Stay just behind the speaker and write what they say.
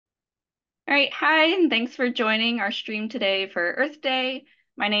All right, hi, and thanks for joining our stream today for Earth Day.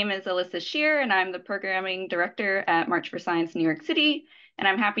 My name is Alyssa Shearer, and I'm the Programming Director at March for Science New York City. And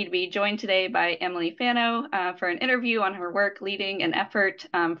I'm happy to be joined today by Emily Fano for an interview on her work leading an effort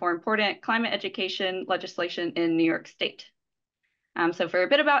for important climate education legislation in New York State. So for a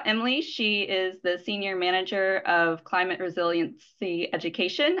bit about Emily, she is the Senior Manager of Climate Resiliency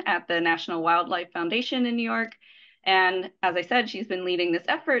Education at the National Wildlife Foundation in New York. And as I said, she's been leading this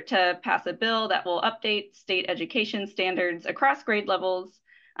effort to pass a bill that will update state education standards across grade levels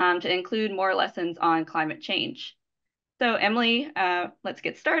to include more lessons on climate change. So Emily, let's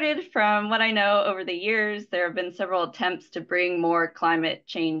get started. From what I know, over the years, there have been several attempts to bring more climate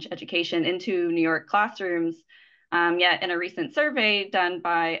change education into New York classrooms. Yet in a recent survey done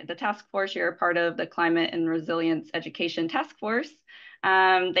by the task force, you're a part of the Climate and Resilience Education Task Force,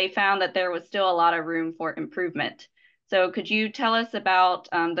 they found that there was still a lot of room for improvement. So could you tell us about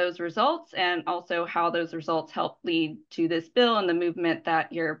those results and also how those results help lead to this bill and the movement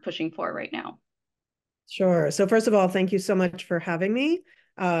that you're pushing for right now? Sure. So first of all, thank you so much for having me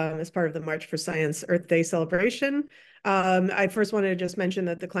as part of the March for Science Earth Day celebration. I first wanted to just mention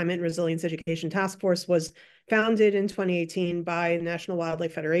that the Climate and Resilience Education Task Force was founded in 2018 by the National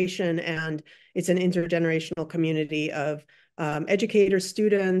Wildlife Federation, and it's an intergenerational community of educators,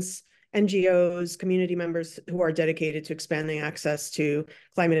 students, NGOs, community members who are dedicated to expanding access to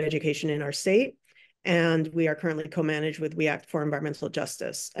climate education in our state. And we are currently co-managed with We Act for Environmental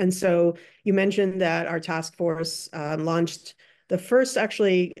Justice. And so you mentioned that our task force launched the first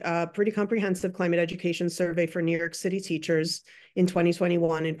actually pretty comprehensive climate education survey for New York City teachers in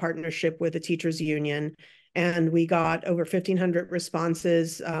 2021 in partnership with the Teachers Union. And we got over 1,500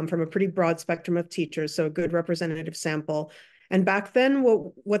 responses from a pretty broad spectrum of teachers, so a good representative sample. And back then,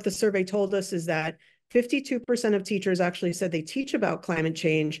 what the survey told us is that 52% of teachers actually said they teach about climate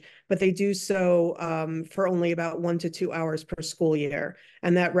change, but they do so for only about 1 to 2 hours per school year.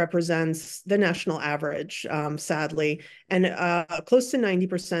 And that represents the national average, sadly. And close to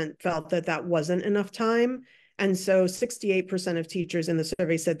 90% felt that that wasn't enough time. And so 68% of teachers in the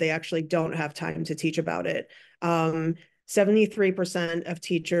survey said they actually don't have time to teach about it. 73% of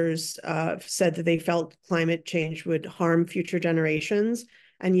teachers said that they felt climate change would harm future generations.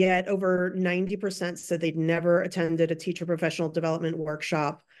 And yet over 90% said they'd never attended a teacher professional development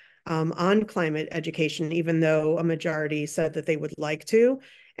workshop on climate education, even though a majority said that they would like to.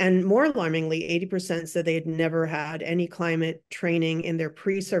 And more alarmingly, 80% said they had never had any climate training in their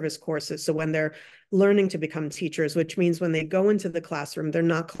pre-service courses. So when they're learning to become teachers, which means when they go into the classroom, they're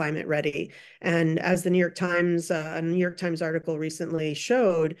not climate ready. And as the New York Times, a New York Times article recently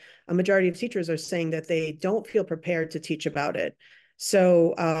showed, a majority of teachers are saying that they don't feel prepared to teach about it.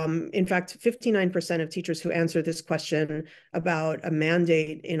 So in fact, 59% of teachers who answered this question about a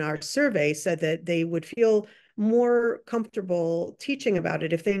mandate in our survey said that they would feel more comfortable teaching about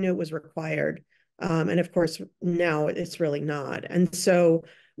it if they knew it was required. And of course, now it's really not. And so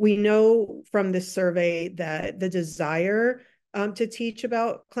we know from this survey that the desire to teach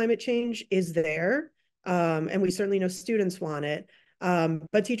about climate change is there. And we certainly know students want it.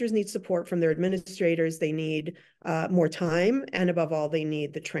 But teachers need support from their administrators. They need more time. And above all, they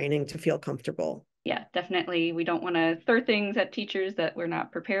need the training to feel comfortable. Yeah, definitely. We don't want to throw things at teachers that we're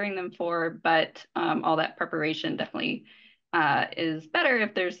not preparing them for, but all that preparation definitely is better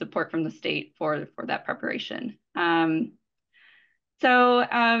if there's support from the state for that preparation. So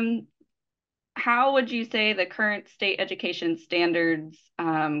how would you say the current state education standards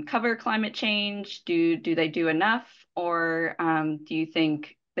cover climate change? Do they do enough, or do you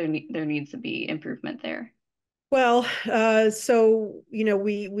think there needs to be improvement there? Well, so,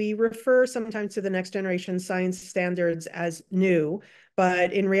 we refer sometimes to the next generation science standards as new,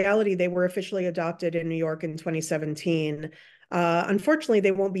 but in reality, they were officially adopted in New York in 2017. Unfortunately,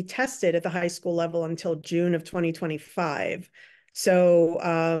 they won't be tested at the high school level until June of 2025. So,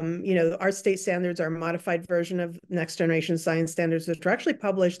 our state standards are a modified version of next generation science standards, which were actually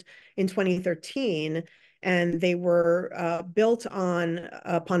published in 2013. And they were built upon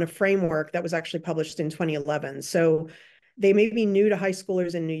a framework that was actually published in 2011. So they may be new to high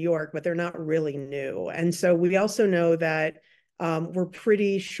schoolers in New York, but they're not really new. And so we also know that we're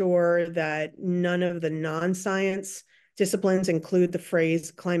pretty sure that none of the non-science disciplines include the phrase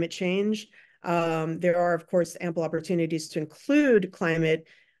climate change. There are, of course, ample opportunities to include climate.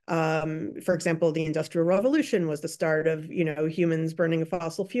 For example, the Industrial Revolution was the start of, humans burning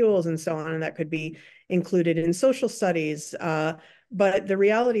fossil fuels and so on, and that could be included in social studies. But the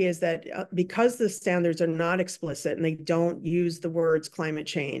reality is that because the standards are not explicit and they don't use the words climate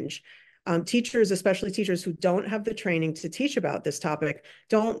change, teachers, especially teachers who don't have the training to teach about this topic,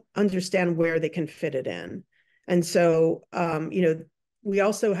 don't understand where they can fit it in. And so, we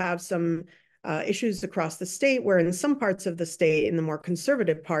also have some issues across the state where in some parts of the state, in the more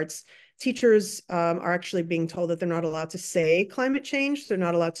conservative parts, teachers are actually being told that they're not allowed to say climate change. They're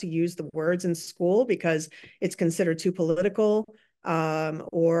not allowed to use the words in school because it's considered too political,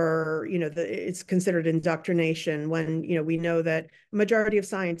 or it's considered indoctrination, when we know that a majority of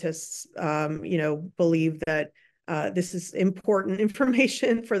scientists believe that this is important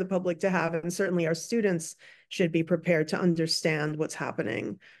information for the public to have, and certainly our students should be prepared to understand what's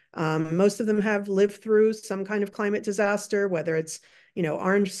happening. Most of them have lived through some kind of climate disaster, whether it's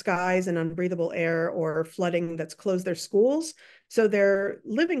orange skies and unbreathable air or flooding that's closed their schools. So they're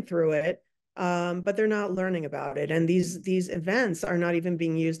living through it, but they're not learning about it. And these events are not even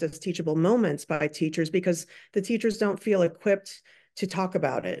being used as teachable moments by teachers because the teachers don't feel equipped to talk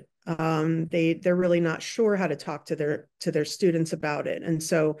about it. They're really not sure how to talk to their students about it, and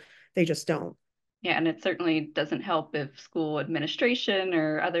so they just don't. Yeah, and it certainly doesn't help if school administration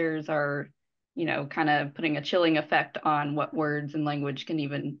or others are, kind of putting a chilling effect on what words and language can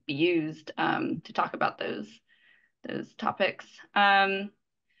even be used to talk about those topics.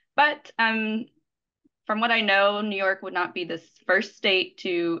 But from what I know, New York would not be the first state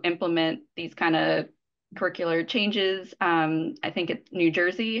to implement these kind of curricular changes. I think New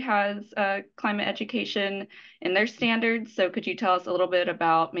Jersey has climate education in their standards. So could you tell us a little bit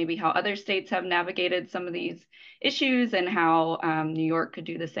about maybe how other states have navigated some of these issues and how New York could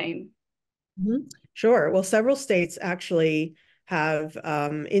do the same? Sure. Well, several states actually have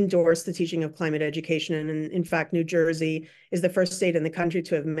endorsed the teaching of climate education. And in fact, New Jersey is the first state in the country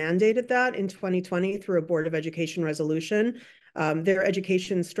to have mandated that in 2020 through a Board of Education resolution. Their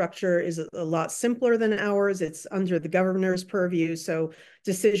education structure is a lot simpler than ours. It's under the governor's purview, so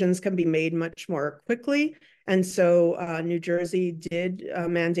decisions can be made much more quickly. And so New Jersey did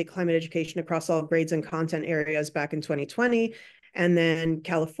mandate climate education across all grades and content areas back in 2020. And then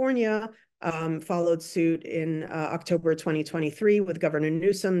California followed suit in October 2023 with Governor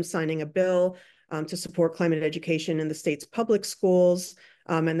Newsom signing a bill to support climate education in the state's public schools.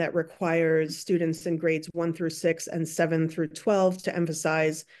 And that requires students in grades 1 through 6 and 7 through 12 to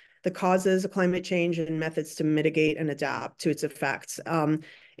emphasize the causes of climate change and methods to mitigate and adapt to its effects.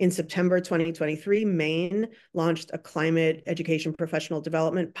 In September 2023, Maine launched a climate education professional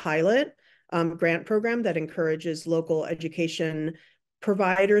development pilot grant program that encourages local education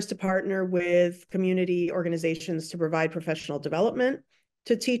providers to partner with community organizations to provide professional development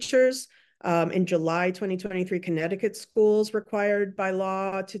to teachers. In July 2023, Connecticut schools required by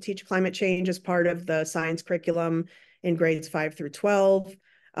law to teach climate change as part of the science curriculum in grades 5 through 12.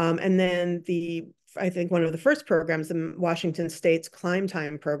 And then I think one of the first programs, the Washington State's Climb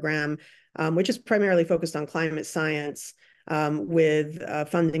Time program, which is primarily focused on climate science, with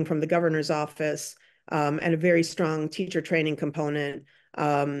funding from the governor's office, and a very strong teacher training component,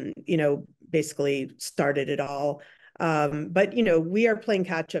 basically started it all. But we are playing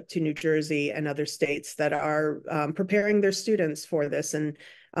catch up to New Jersey and other states that are preparing their students for this. And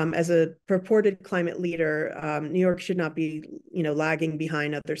as a purported climate leader, New York should not be, lagging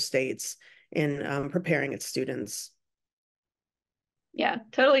behind other states in preparing its students. Yeah,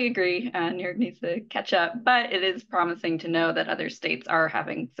 totally agree. New York needs to catch up, but it is promising to know that other states are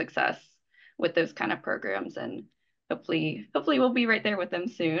having success with those kind of programs, and hopefully we'll be right there with them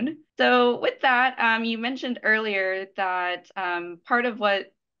soon. So with that, you mentioned earlier that part of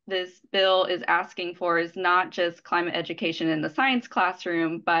what this bill is asking for is not just climate education in the science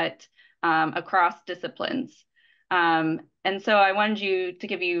classroom, but across disciplines. And so I wanted to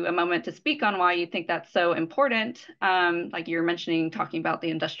give you a moment to speak on why you think that's so important. Like you were mentioning, talking about the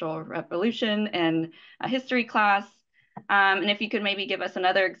Industrial Revolution in a history class. And if you could maybe give us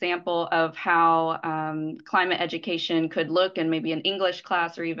another example of how climate education could look in maybe an English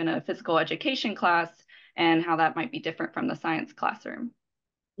class or even a physical education class, and how that might be different from the science classroom.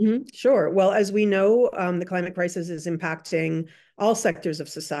 Sure. Well, as we know, the climate crisis is impacting all sectors of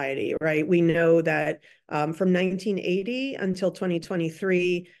society, right? We know that from 1980 until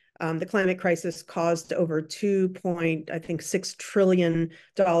 2023, the climate crisis caused over $2.6 trillion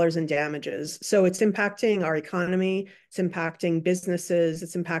in damages. So it's impacting our economy, it's impacting businesses,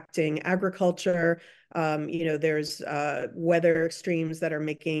 it's impacting agriculture. There's weather extremes that are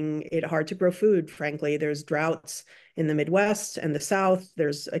making it hard to grow food, frankly. There's droughts in the Midwest and the South.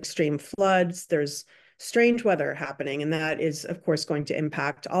 There's extreme floods. There's strange weather happening, and that is, of course, going to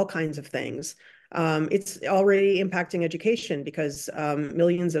impact all kinds of things. It's already impacting education because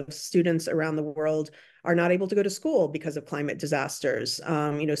millions of students around the world are not able to go to school because of climate disasters.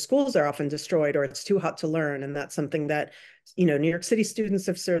 Schools are often destroyed or it's too hot to learn. And that's something that, New York City students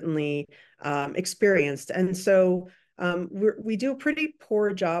have certainly experienced. And so we do a pretty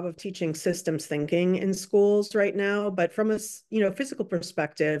poor job of teaching systems thinking in schools right now. But from a physical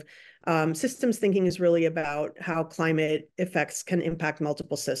perspective, systems thinking is really about how climate effects can impact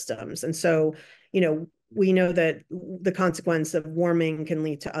multiple systems. And so, we know that the consequence of warming can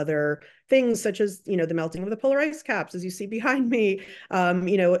lead to other things, such as, the melting of the polar ice caps, as you see behind me,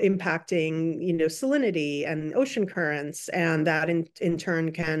 impacting, salinity and ocean currents. And that in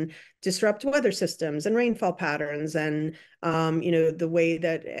turn can disrupt weather systems and rainfall patterns and, the way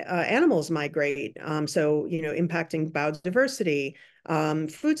that animals migrate. So, impacting biodiversity,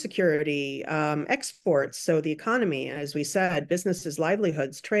 food security, exports, so the economy, as we said, businesses,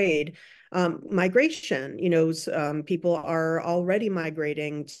 livelihoods, trade, migration. People are already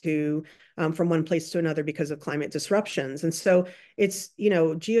migrating to from one place to another because of climate disruptions. And so it's,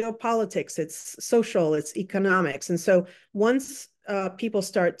 geopolitics, it's social, it's economics. And so once people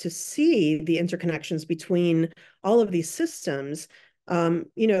start to see the interconnections between all of these systems,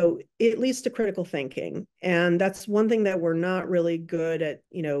 it leads to critical thinking. And that's one thing that we're not really good at,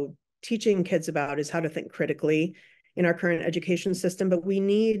 teaching kids about, is how to think critically in our current education system. But we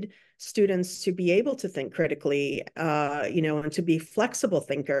need students to be able to think critically, and to be flexible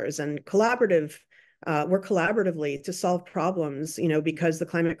thinkers and work collaboratively to solve problems, because the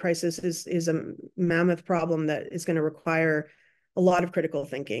climate crisis is a mammoth problem that is going to require a lot of critical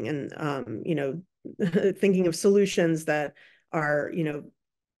thinking and, thinking of solutions that are,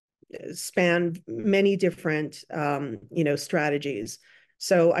 span many different, strategies.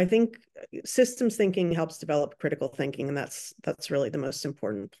 So I think systems thinking helps develop critical thinking, and that's really the most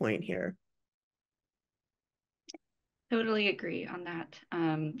important point here. Totally agree on that.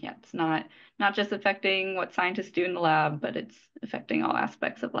 Yeah, it's not just affecting what scientists do in the lab, but it's affecting all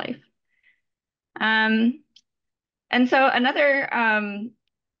aspects of life. And so another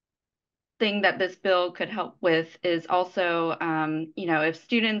thing that this bill could help with is also, if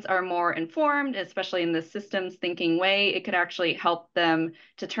students are more informed, especially in the systems thinking way, it could actually help them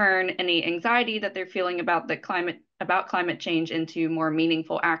to turn any anxiety that they're feeling about climate change into more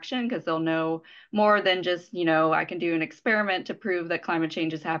meaningful action, because they'll know more than just, I can do an experiment to prove that climate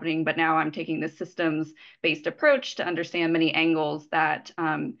change is happening, but now I'm taking this systems-based approach to understand many angles that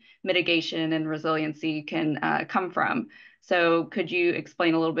mitigation and resiliency can come from. So could you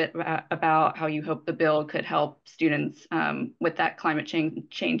explain a little bit about how you hope the bill could help students with that climate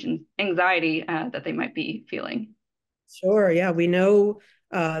change and anxiety that they might be feeling? Sure. Yeah, we know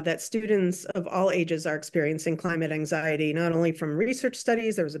that students of all ages are experiencing climate anxiety, not only from research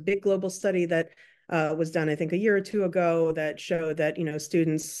studies. There was a big global study that was done, I think, a year or two ago that showed that,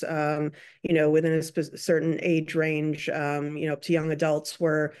 students, within a certain age range, up to young adults,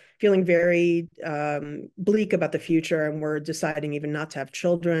 were feeling very bleak about the future and were deciding even not to have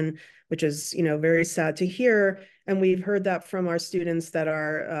children, which is, very sad to hear. And we've heard that from our students that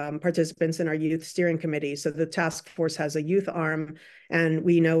are participants in our youth steering committee. So the task force has a youth arm, and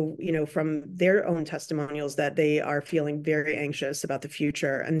we know, from their own testimonials that they are feeling very anxious about the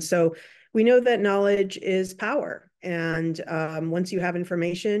future. And so we know that knowledge is power. And once you have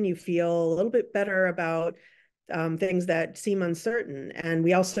information, you feel a little bit better about things that seem uncertain. And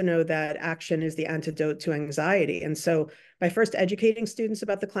we also know that action is the antidote to anxiety. And so by first educating students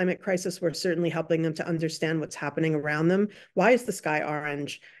about the climate crisis, we're certainly helping them to understand what's happening around them. Why is the sky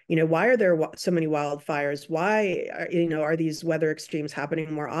orange? Why are there so many wildfires? Why are these weather extremes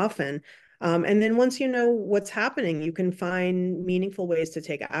happening more often? And then once you know what's happening, you can find meaningful ways to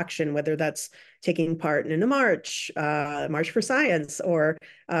take action, whether that's taking part in a march, March for Science, or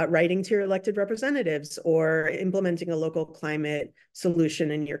writing to your elected representatives, or implementing a local climate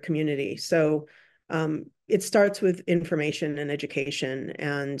solution in your community. So it starts with information and education,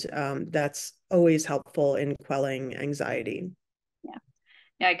 and that's always helpful in quelling anxiety.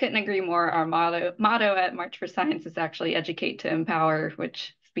 Yeah, I couldn't agree more. Our motto at March for Science is actually educate to empower,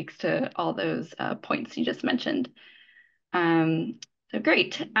 which speaks to all those points you just mentioned. So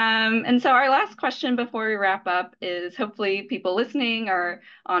great. And so our last question before we wrap up is, hopefully people listening are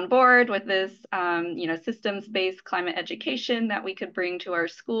on board with this, systems-based climate education that we could bring to our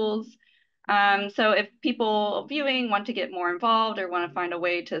schools. So if people viewing want to get more involved or want to find a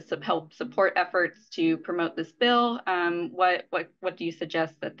way to help support efforts to promote this bill, what do you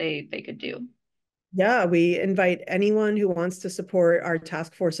suggest that they could do? Yeah, we invite anyone who wants to support our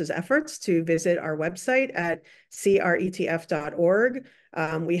task force's efforts to visit our website at cretf.org.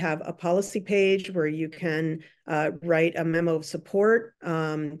 We have a policy page where you can write a memo of support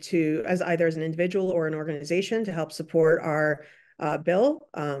as either as an individual or an organization to help support our bill,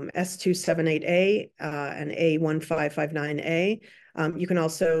 S2788 and A1559A. You can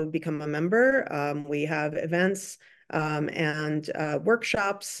also become a member. We have events and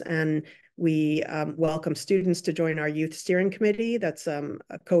workshops, and we welcome students to join our youth steering committee. That's a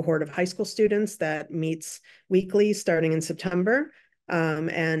cohort of high school students that meets weekly starting in September.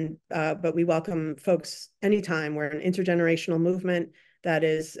 But we welcome folks anytime. We're an intergenerational movement that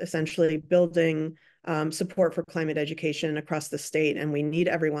is essentially building support for climate education across the state, and we need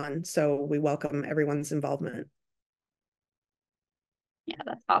everyone. So we welcome everyone's involvement. Yeah,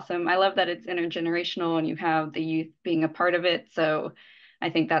 that's awesome. I love that it's intergenerational and you have the youth being a part of it. So I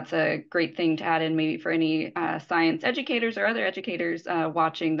think that's a great thing to add in maybe for any science educators or other educators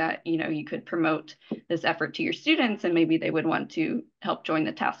watching that, you could promote this effort to your students and maybe they would want to help join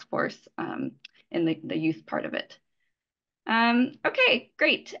the task force in the youth part of it. Okay,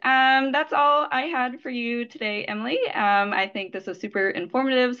 great. That's all I had for you today, Emily. I think this was super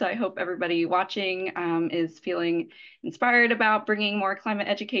informative, so I hope everybody watching is feeling inspired about bringing more climate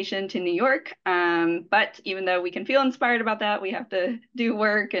education to New York. But even though we can feel inspired about that, we have to do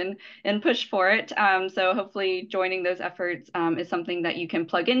work and push for it. So hopefully joining those efforts is something that you can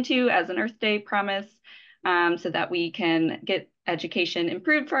plug into as an Earth Day promise so that we can get education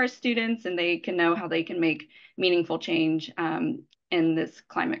improved for our students and they can know how they can make meaningful change in this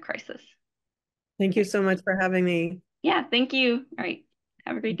climate crisis. Thank you so much for having me. Yeah, thank you. All right.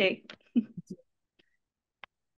 Have a great day.